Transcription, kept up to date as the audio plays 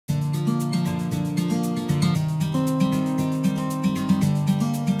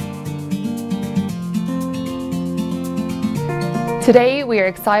Today we are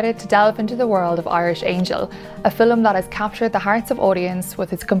excited to delve into the world of Irish Angel, a film that has captured the hearts of audience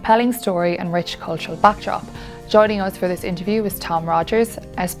with its compelling story and rich cultural backdrop. Joining us for this interview is Tom Rogers,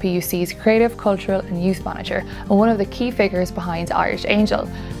 SPUC's Creative, Cultural and Youth Manager and one of the key figures behind Irish Angel.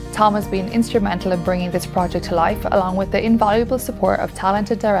 Tom has been instrumental in bringing this project to life, along with the invaluable support of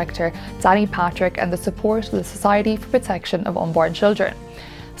talented director Danny Patrick and the support of the Society for Protection of Unborn Children.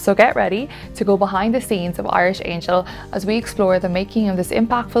 So get ready to go behind the scenes of Irish Angel as we explore the making of this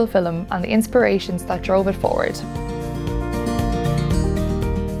impactful film and the inspirations that drove it forward.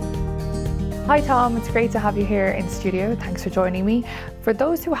 Hi Tom, it's great to have you here in studio. Thanks for joining me. For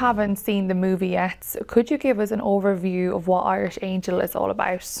those who haven't seen the movie yet, could you give us an overview of what Irish Angel is all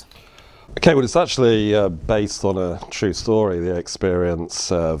about? Okay, well, it's actually based on a true story, the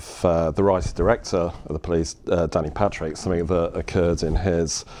experience of the writer-director of the police, Danny Patrick, something that occurred in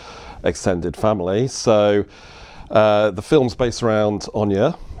his extended family. So the film's based around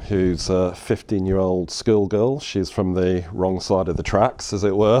Aine, who's a 15-year-old schoolgirl. She's from the wrong side of the tracks, as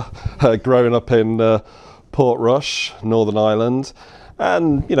it were, growing up in Portrush, Northern Ireland.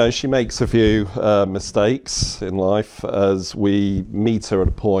 And, you know, she makes a few mistakes in life as we meet her at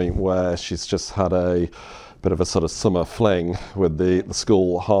a point where she's just had a bit of a sort of summer fling with the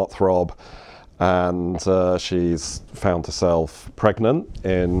school heartthrob. And she's found herself pregnant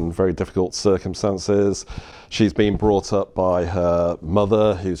in very difficult circumstances. She's been brought up by her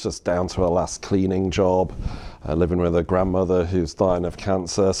mother, who's just down to her last cleaning job, living with her grandmother, who's dying of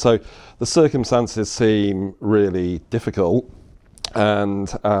cancer. So the circumstances seem really difficult. And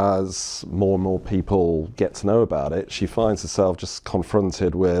as more and more people get to know about it, she finds herself just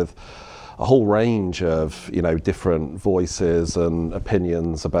confronted with a whole range of, you know, different voices and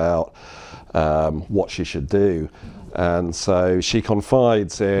opinions about what she should do. And so she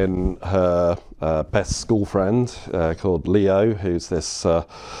confides in her best school friend called Leo, who's this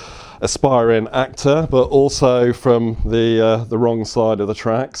aspiring actor, but also from the wrong side of the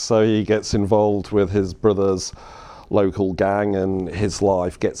tracks. So he gets involved with his brother's local gang, and his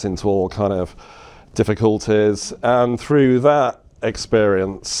life gets into all kind of difficulties. And through that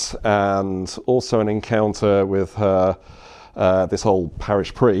experience, and also an encounter with her, this old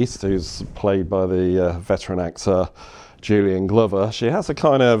parish priest, who's played by the veteran actor Julian Glover, she has a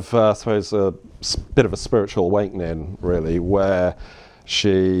kind of, I suppose, a bit of a spiritual awakening, really, where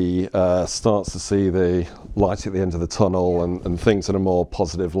she starts to see the light at the end of the tunnel and things in a more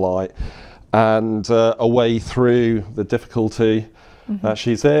positive light, and a way through the difficulty that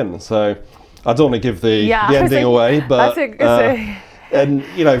she's in. So I don't want to give the ending away, but and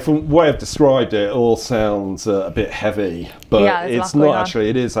you know, from the way I've described it, it all sounds a bit heavy, but it's not actually.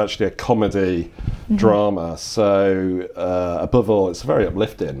 It is actually a comedy drama. So above all, it's a very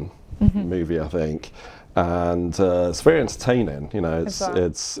uplifting movie, I think, and it's very entertaining. You know,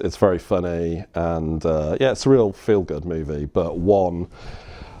 it's very funny, and yeah, it's a real feel-good movie, but one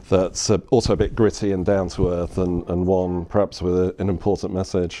that's also a bit gritty and down to earth, and one perhaps with an important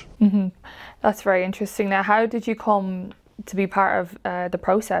message. That's very interesting. Now, how did you come to be part of the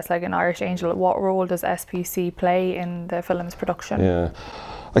process, like in Irish Angel? What role does SPUC play in the film's production? Yeah.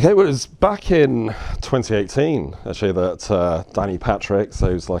 Okay, well, it was back in 2018, actually, that Danny Patrick,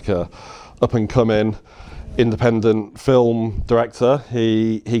 so he's like a up-and-coming independent film director,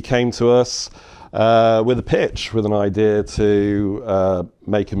 he came to us with a pitch, with an idea to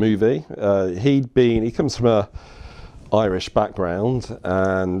make a movie. He comes from a Irish background,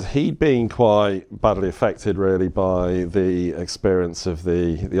 and he'd been quite badly affected really by the experience of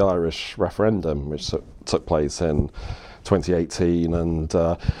the Irish referendum, which took place in 2018, and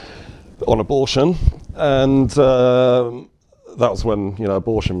on abortion, and that was when, you know,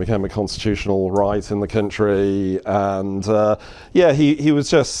 abortion became a constitutional right in the country. And yeah, he was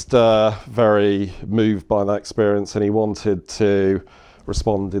just very moved by that experience, and he wanted to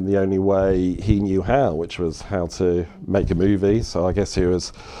respond in the only way he knew how, which was how to make a movie. So I guess he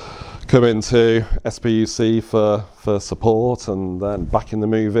was coming to SPUC for support, and then back in the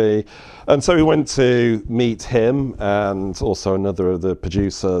movie. And so we went to meet him, and also another of the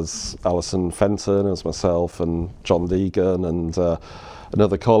producers, Alison Fenton, as myself, and John Deegan, and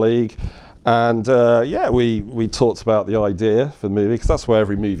another colleague. And yeah, we talked about the idea for the movie, because that's where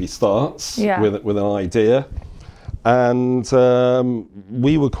every movie starts, with an idea. And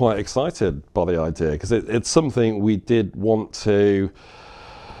we were quite excited by the idea, because it's something we did want to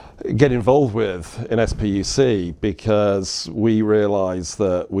get involved with in SPUC, because we realised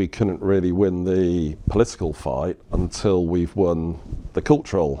that we couldn't really win the political fight until we've won the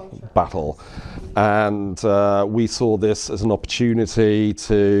cultural battle. And we saw this as an opportunity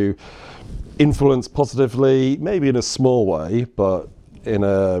to influenced positively, maybe in a small way, but in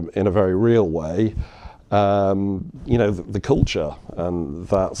a very real way, you know, the culture. And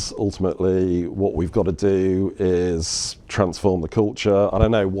that's ultimately what we've got to do, is transform the culture. I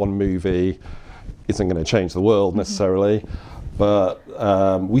don't know, one movie isn't going to change the world necessarily, but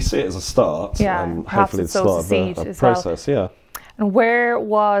we see it as a start, and hopefully it's the start of a process. Well. Yeah. And where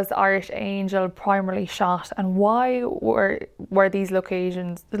was Irish Angel primarily shot, and why were these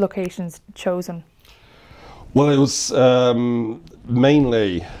locations chosen? Well, it was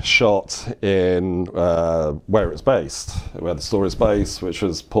mainly shot in where it's based, where the story is based, which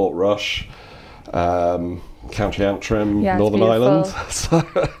was Portrush, County Antrim, Northern Ireland. So,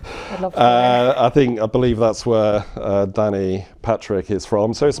 I believe that's where Danny Patrick is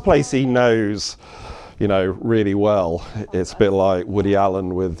from. So it's a place he knows, you know, really well. It's a bit like Woody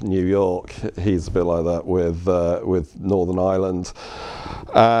Allen with New York. He's a bit like that with Northern Ireland,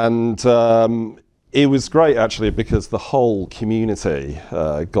 and it was great actually, because the whole community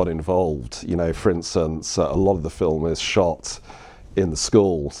got involved. You know, for instance, a lot of the film is shot in the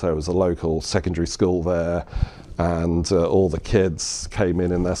school, so it was a local secondary school there, and all the kids came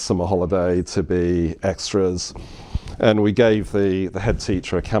in their summer holiday to be extras. And we gave the head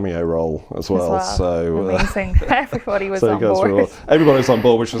teacher a cameo role as well. So amazing. Everybody was on board. Everybody was on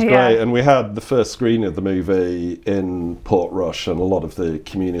board, which was great. And we had the first screening of the movie in Portrush, and a lot of the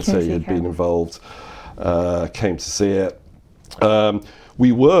community had been involved, came to see it.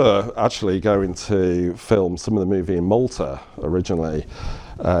 We were actually going to film some of the movie in Malta originally.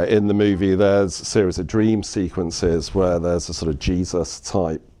 In the movie, there's a series of dream sequences where there's a sort of Jesus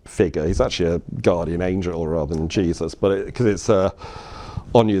type figure. He's actually a guardian angel rather than Jesus, but because it's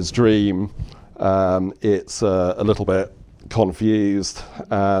Anya's dream, it's a little bit confused.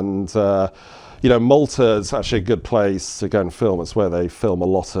 And you know, Malta is actually a good place to go and film. It's where they film a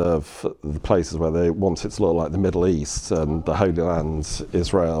lot of the places where they want it to look like the Middle East and the Holy Land,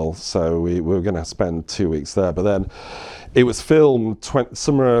 Israel. So we were going to spend 2 weeks there, but then it was filmed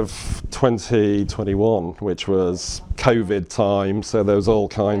summer of 2021, which was COVID time, so there was all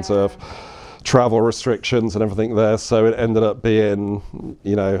kinds of travel restrictions and everything there. So it ended up being,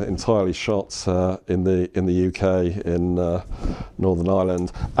 you know, entirely shot in the UK, in Northern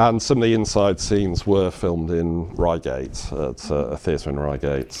Ireland, and some of the inside scenes were filmed in Reigate, at a theatre in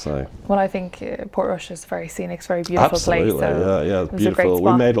Reigate. So, well, I think Portrush is very scenic, it's a very beautiful place. Absolutely, yeah, beautiful.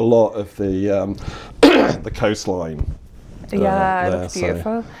 We made a lot of the the coastline. Yeah, it looks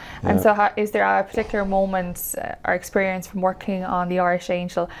beautiful. And so is there a particular moment or experience from working on the Irish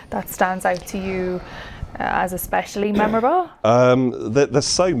Angel that stands out to you as especially memorable? There's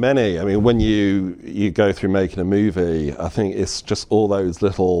so many. I mean, when you go through making a movie, I think it's just all those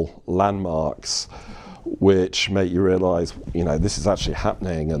little landmarks which make you realise, you know, this is actually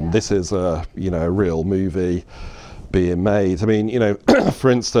happening, and this is a real movie being made. I mean, you know, for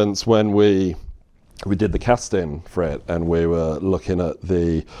instance, when we did the casting for it, and we were looking at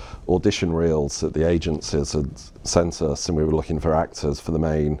the audition reels that the agencies had sent us, and we were looking for actors for the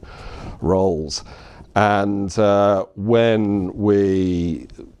main roles. And when we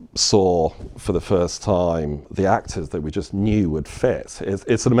saw for the first time the actors that we just knew would fit,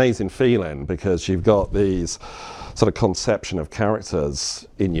 it's an amazing feeling, because you've got these sort of conception of characters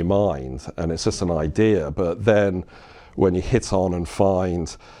in your mind, and it's just an idea. But then when you hit on and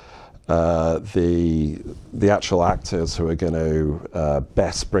find the actual actors who are going to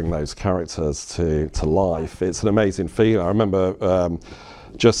best bring those characters to life, it's an amazing feeling. I remember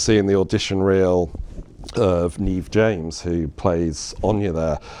just seeing the audition reel of Neve James, who plays Anya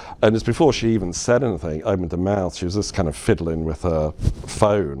there, and it's before she even said anything, opened her mouth, she was just kind of fiddling with her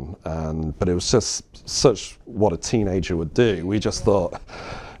phone, but it was just such what a teenager would do. We just thought,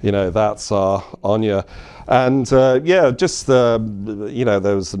 you know, that's our Anya. And yeah, just you know,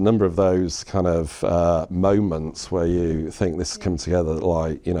 there was a number of those kind of moments where you think this has come together,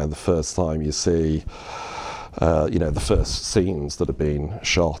 like, you know, the first time you see you know, the first scenes that have been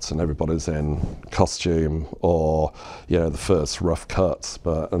shot and everybody's in costume, or, you know, the first rough cut,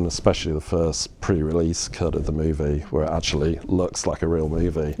 and especially the first pre-release cut of the movie where it actually looks like a real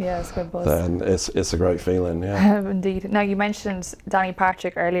movie. Yeah, it's good buzz. Then it's a great feeling, yeah. Indeed. Now, you mentioned Danny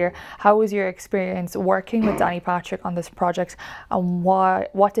Patrick earlier. How was your experience working with Danny Patrick on this project, and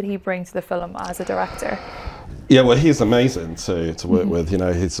what did he bring to the film as a director? Yeah, well, he's amazing to work with. You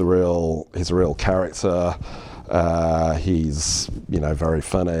know, he's a real character. He's, you know, very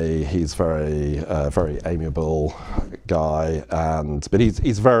funny. He's very amiable guy, but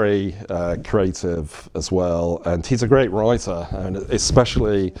he's very creative as well, and he's a great writer, and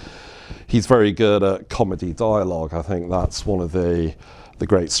especially he's very good at comedy dialogue. I think that's one of the the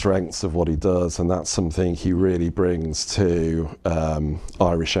great strengths of what he does, and that's something he really brings to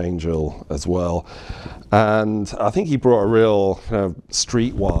Irish Angel as well. And I think he brought a real kind of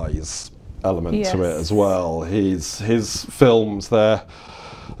streetwise element to it as well. His films there,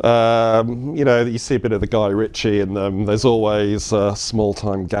 you know, you see a bit of the Guy Ritchie in them. There's always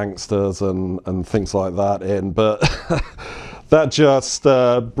small-time gangsters and things like that in, but that just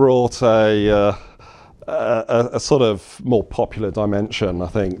brought a sort of more popular dimension, I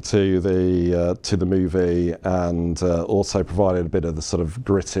think, to the movie, and also provided a bit of the sort of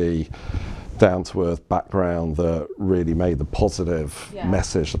gritty, down-to-earth background that really made the positive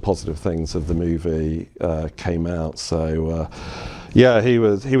message, the positive things of the movie came out. So yeah, he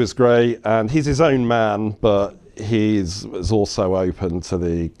was great, and he's his own man, but he's also open to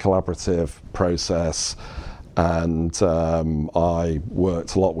the collaborative process. And I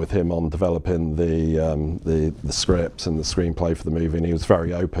worked a lot with him on developing the script and the screenplay for the movie, and he was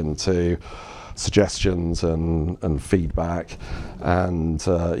very open to suggestions and feedback, and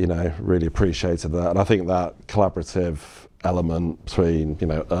you know, really appreciated that. And I think that collaborative element between, you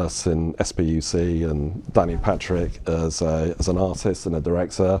know, us in SPUC and Danny Patrick as an artist and a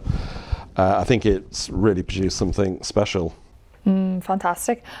director, I think it's really produced something special.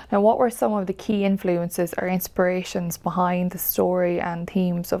 Fantastic. Now, what were some of the key influences or inspirations behind the story and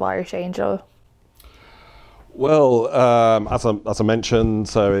themes of Irish Angel? Well, as I mentioned,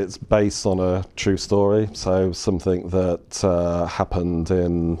 so it's based on a true story, so something that happened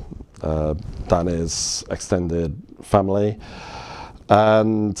in Danny's extended family.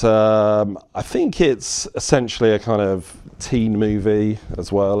 And I think it's essentially a kind of teen movie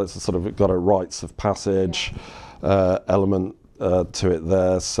as well. It's a sort of got a rites of passage element to it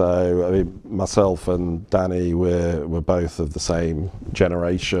there. So I mean, myself and Danny, we're both of the same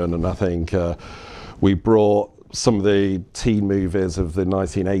generation, and I think we brought some of the teen movies of the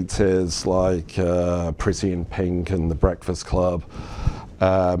 1980s, like Pretty in Pink and The Breakfast Club.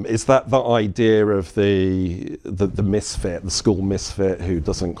 It's that idea of the misfit, the school misfit who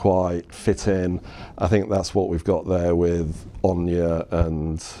doesn't quite fit in. I think that's what we've got there with Aine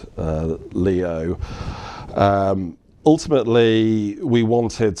and Leo. Ultimately, we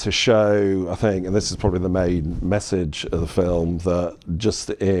wanted to show, I think, and this is probably the main message of the film, that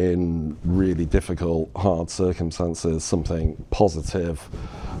just in really difficult, hard circumstances, something positive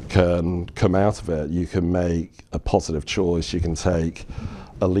can come out of it. You can make a positive choice, you can take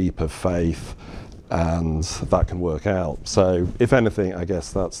a leap of faith, and that can work out. So if anything, I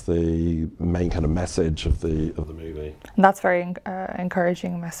guess that's the main kind of message of the movie. And that's very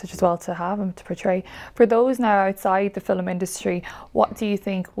encouraging message as well to have and to portray. For those now outside the film industry, what do you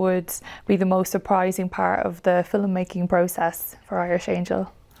think would be the most surprising part of the filmmaking process for Irish Angel?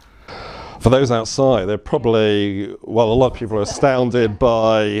 For those outside, they're probably, well, a lot of people are astounded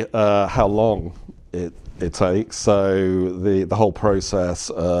by how long it takes. So the whole process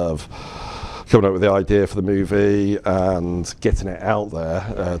of coming up with the idea for the movie and getting it out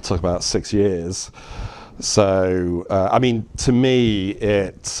there took about 6 years. So, I mean, to me,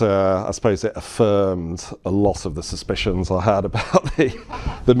 I suppose it affirmed a lot of the suspicions I had about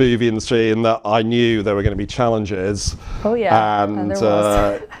the movie industry, in that I knew there were going to be challenges. Oh yeah, and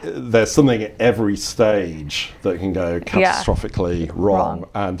there's something at every stage that can go catastrophically wrong,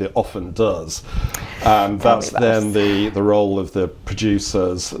 and it often does. And that's then the role of the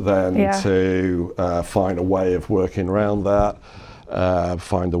producers then to find a way of working around that.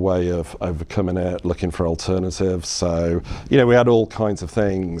 Find a way of overcoming it, looking for alternatives. So, you know, we had all kinds of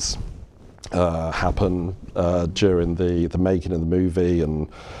things happen during the making of the movie and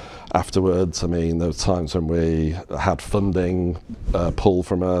afterwards. I mean, there were times when we had funding pulled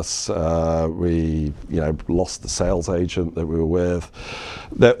from us. We, you know, lost the sales agent that we were with.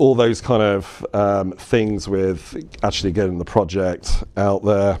 All those kind of things with actually getting the project out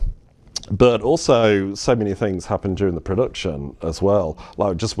there. But also, so many things happened during the production as well,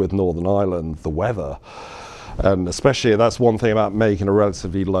 like just with Northern Ireland, the weather. And especially, that's one thing about making a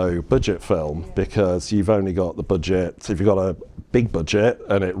relatively low budget film, because you've only got the budget. If you've got a big budget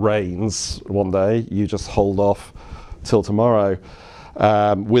and it rains one day, you just hold off till tomorrow.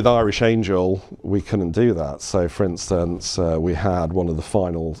 With Irish Angel, we couldn't do that. So, for instance, we had one of the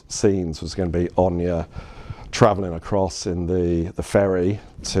final scenes was going to be Aine travelling across in the ferry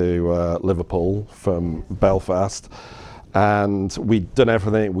to Liverpool from Belfast, and we'd done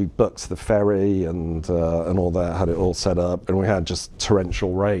everything. We booked the ferry and all that, had it all set up, and we had just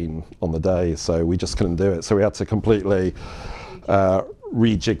torrential rain on the day, so we just couldn't do it. So we had to completely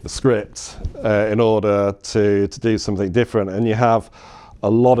rejig the script in order to do something different. And you have a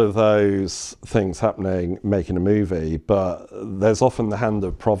lot of those things happening making a movie, but there's often the hand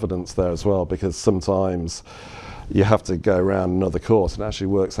of providence there as well, because sometimes you have to go around another course and it actually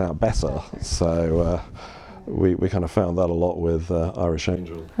works out better. So we kind of found that a lot with Irish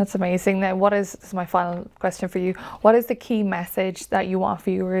Angel. That's amazing. Now, this is my final question for you. What is the key message that you want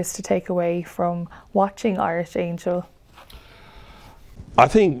viewers to take away from watching Irish Angel? I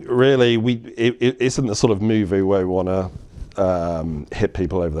think really it isn't the sort of movie where we want to hit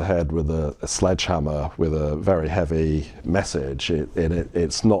people over the head with a sledgehammer with a very heavy message.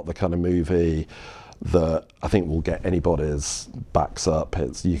 It's not the kind of movie that I think will get anybody's backs up.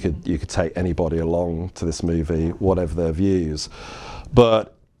 You could take anybody along to this movie, whatever their views,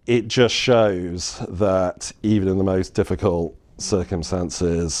 but it just shows that even in the most difficult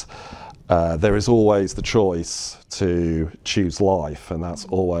circumstances, there is always the choice to choose life, and that's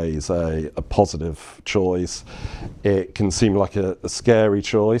always a positive choice. It can seem like a scary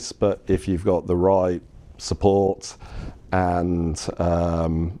choice, but if you've got the right support and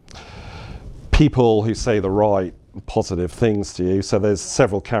people who say the right positive things to you. So there's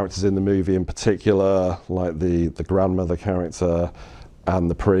several characters in the movie in particular, like the grandmother character and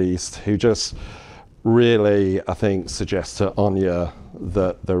the priest, who just really, I think, suggest to Aine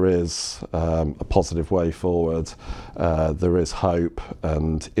that there is a positive way forward, there is hope,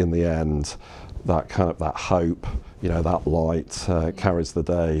 and in the end, that hope, that light carries the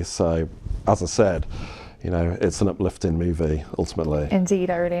day. So, as I said, it's an uplifting movie, ultimately.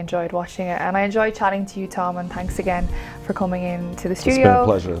 Indeed, I really enjoyed watching it, and I enjoyed chatting to you, Tom, and thanks again for coming into the studio. It's been a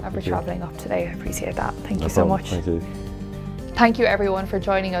pleasure. And for travelling up today. I appreciate that. Thank you No so problem. much. Thank you. Thank you everyone for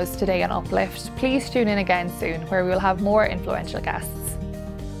joining us today on Uplift. Please tune in again soon, where we will have more influential guests.